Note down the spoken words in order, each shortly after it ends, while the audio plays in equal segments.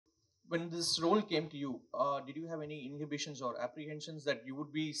when this role came to you, did you have any inhibitions or apprehensions that you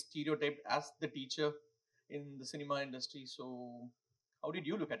would be stereotyped as the teacher in the cinema industry? So, how did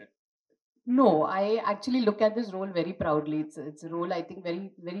you look at it? No, I actually look at this role very proudly. It's a role I think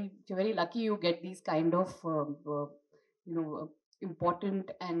you're very lucky you get these kind of important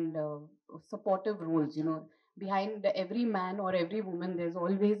and supportive roles. Behind every man or every woman, there's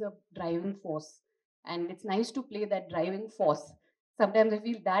always a driving force, and it's nice to play that driving force. Sometimes I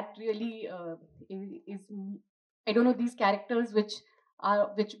feel that really is I don't know, these characters which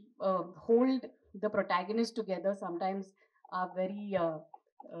hold the protagonist together. Sometimes are very.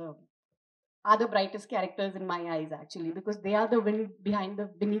 Uh, are the brightest characters in my eyes, actually, because they are the wind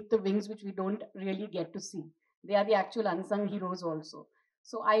beneath the wings, which we don't really get to see. They are the actual unsung heroes also.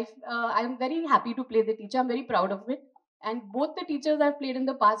 So I'm very happy to play the teacher. I'm very proud of it. And both the teachers I've played in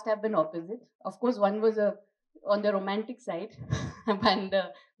the past have been opposite. Of course, one was on the romantic side, and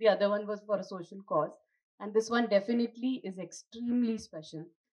the other one was for a social cause. And this one definitely is extremely special,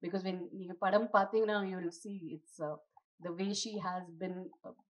 because when you padam pathina, you will see it's the way she has been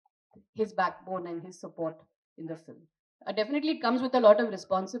his backbone and his support in the film. Definitely, it comes with a lot of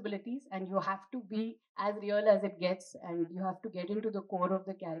responsibilities, and you have to be as real as it gets, and you have to get into the core of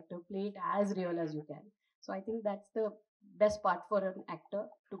the character, play it as real as you can. So, I think that's the best part for an actor,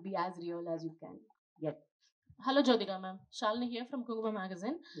 to be as real as you can get. Hello Jyothika ma'am, Shalini hear from குங்கும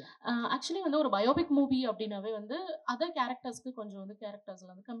magazine. Yeah. Actually வந்து ஒரு biopic movie அப்படின்னாவே வந்து other கேரக்டர்ஸ்க்கு கொஞ்சம் வந்து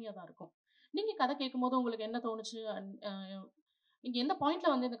கேரக்டர்ஸ்ல வந்து கம்மியாக தான் இருக்கும். நீங்கள் கதை கேட்கும்போது உங்களுக்கு என்ன தோணுச்சு? நீங்க எந்த பாயிண்ட்ல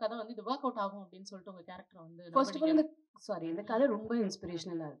வந்து இந்த கதை வந்து இது ஒர்க் அவுட் ஆகும் அப்படின்னு சொல்லிட்டு உங்க கேரக்டர் வந்து First of all, இந்த கதை ரொம்ப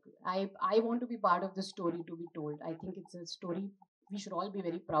இன்ஸ்பிரேஷனலா இருக்கு. I want to be part of the story to be told. I think it's a story we should all be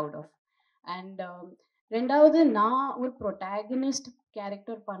very proud of. And ரெண்டாவது, நான் ஒரு ப்ரொட்டாகனிஸ்ட்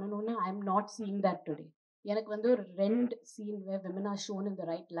கேரக்டர் பண்ணணும்னு I am not seeing that today. எனக்கு வந்து ஒரு ரெண்டு scene where women R shown in the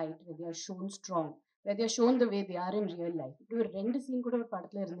right light, where they are shown strong, where they are shown the way they are in real life. இப்படி ஒரு ரெண்டு scene கூட ஒரு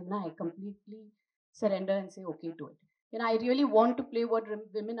படத்தில் இருந்தீங்கன்னா I completely surrender and say okay to it. I really want to play what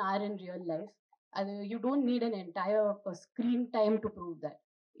women are in real life. You don't need an entire screen time to prove that.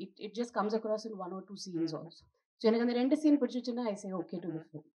 It just comes across in one or two scenes also. So எனக்கு அந்த ரெண்டு scene பிடிச்சிச்சுன்னா I say okay to the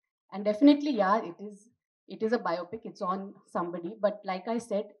film. And definitely, yeah, it is a biopic. It's on somebody. But like I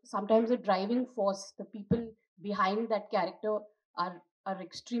said, sometimes the driving force, the people behind that character are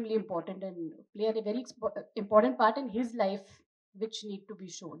extremely important and play a very important part in his life, which need to be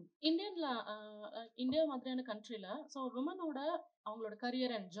shown. India மாதிரியான கண்ட்ரில so விமனோட அவங்களோட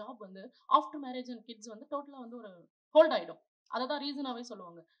career and job வந்து after marriage and kids வந்து டோட்டலாக வந்து ஒரு hold ஆகிடும். அதை தான் ரீசனாகவே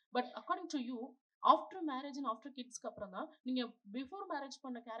சொல்லுவாங்க. But according to you, after marriage and after கிட்ஸ்க்கு அப்புறம் தான் நீங்கள் பிஃபோர் மேரேஜ்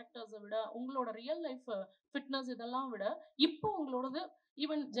பண்ண கேரக்டர்ஸை விட உங்களோட ரியல் லைஃப் ஃபிட்னஸ் இதெல்லாம் விட இப்போ உங்களோடது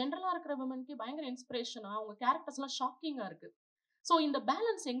ஈவன் ஜென்ரலாக இருக்கிற விமனுக்கு பயங்கர இன்ஸ்பிரேஷனாக உங்கள் கேரக்டர்ஸ்லாம் ஷாக்கிங்காக இருக்குது. ஸோ இந்த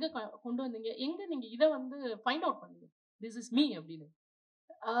பேலன்ஸ் எங்கே கொண்டு வந்தீங்க? எங்கே நீங்கள் இதை வந்து ஃபைண்ட் அவுட் பண்ணீங்க திஸ் இஸ் மீ அப்படின்னு?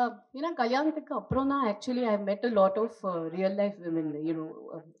 ஏன்னா கல்யாணத்துக்கு அப்புறம் தான் ஆக்சுவலி ஐ மெட் a lot of real life women.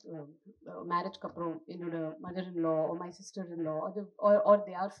 மேரேஜ்க்கு அப்புறம் என்னோட mother in law, my sister in லா, அது ஆர்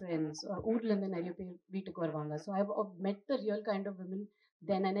தே ஆர் ஃப்ரெண்ட்ஸ், ஊர்லேருந்து நிறைய பேர் வீட்டுக்கு வருவாங்க. ஸோ ஐ மெட் the real kind of women.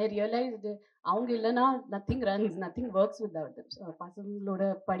 Then and I realised அவங்க இல்லைன்னா nothing runs, nothing works with out.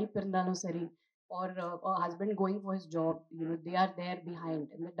 பசங்களோட படிப்பு இருந்தாலும் சரி, or husband going for his job, they are there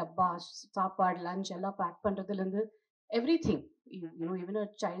behind. இந்த டப்பா சாப்பாடு லஞ்ச் எல்லாம் back பண்ணுறதுலேருந்து everything, even a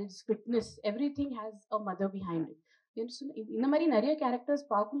child's fitness, everything has a mother behind it. இந்த மாதிரி நிறைய கேரக்டர்ஸ்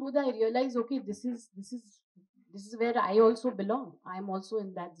பார்க்கும்போது ஐ realise okay this is where I also belong. I am also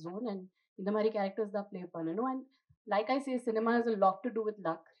in that zone. And இந்த மாதிரி கேரக்டர்ஸ் தான் ப்ளே பண்ணணும். And like I say, cinema has a lot to do with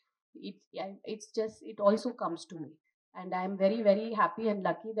luck. It also comes to me, and I am very very happy and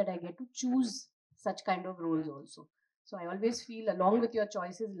lucky that I get to choose such kind of roles also. So I always feel along with your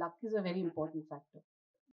choices, luck is a very important factor.